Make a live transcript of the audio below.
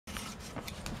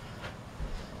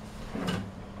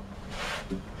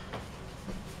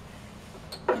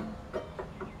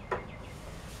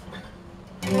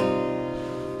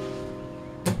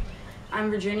I'm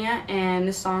Virginia, and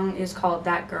this song is called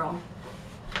That Girl.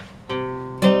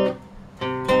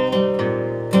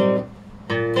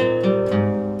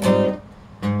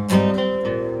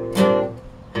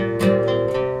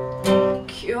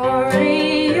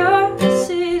 Curiosity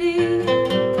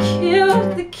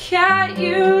killed the cat,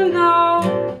 you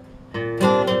know.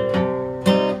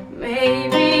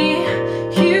 Maybe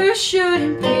you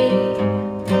shouldn't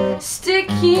be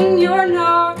sticking your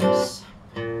nose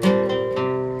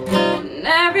in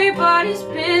everybody's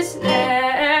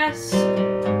business,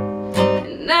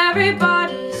 in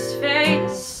everybody's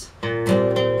face,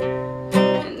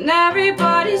 in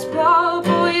everybody's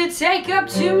bubble. You take up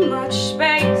too much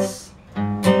space.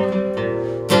 But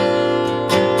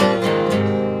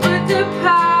the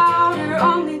powder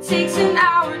only takes an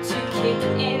hour to kick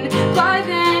in. By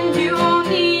then you won't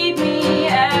need me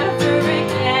ever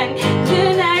again.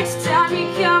 The next time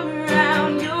you come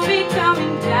around, you'll be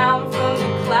coming down from the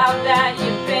cloud that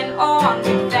you've been on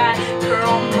with that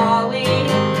girl Molly.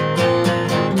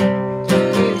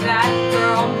 With that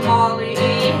girl Molly.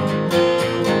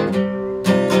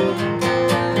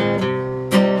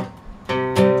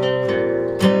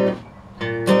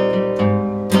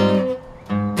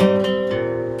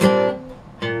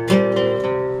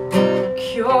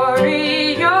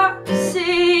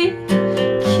 Curiosity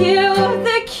killed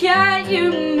the cat, you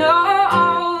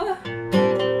know.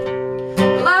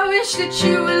 Well, I wish that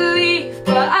you would leave,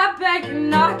 but I beg you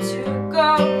not to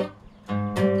go.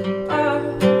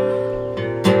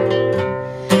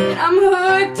 And I'm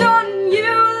hooked on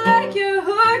you like you're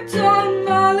hooked on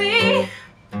Molly.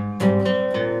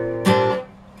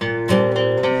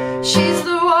 She's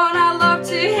the one I love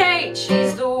to hate,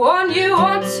 she's the one you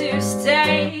want to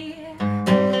stay.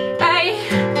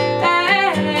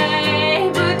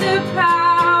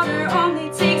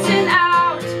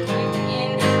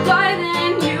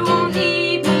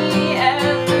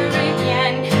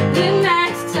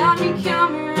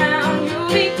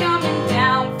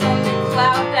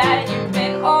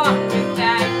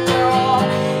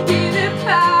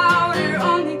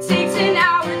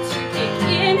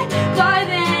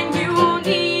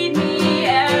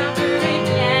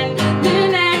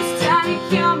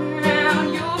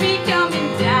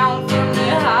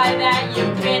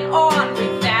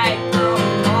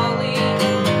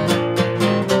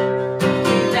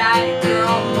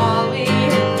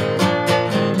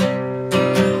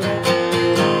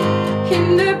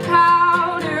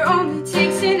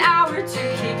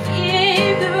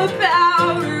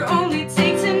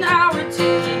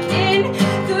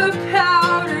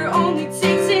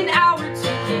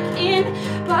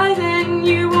 By then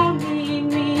you won't need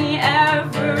me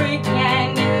ever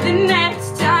again. And the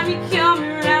next time you come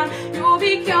around, you'll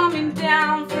be coming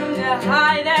down from the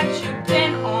high that you've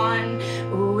been on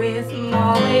with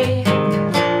Molly.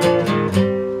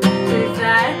 With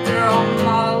that girl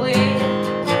Molly.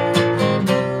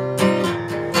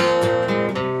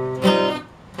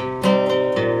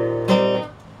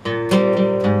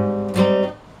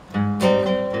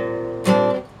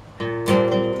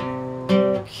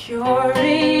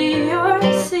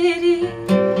 Curiosity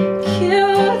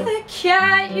killed the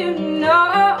cat, you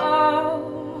know.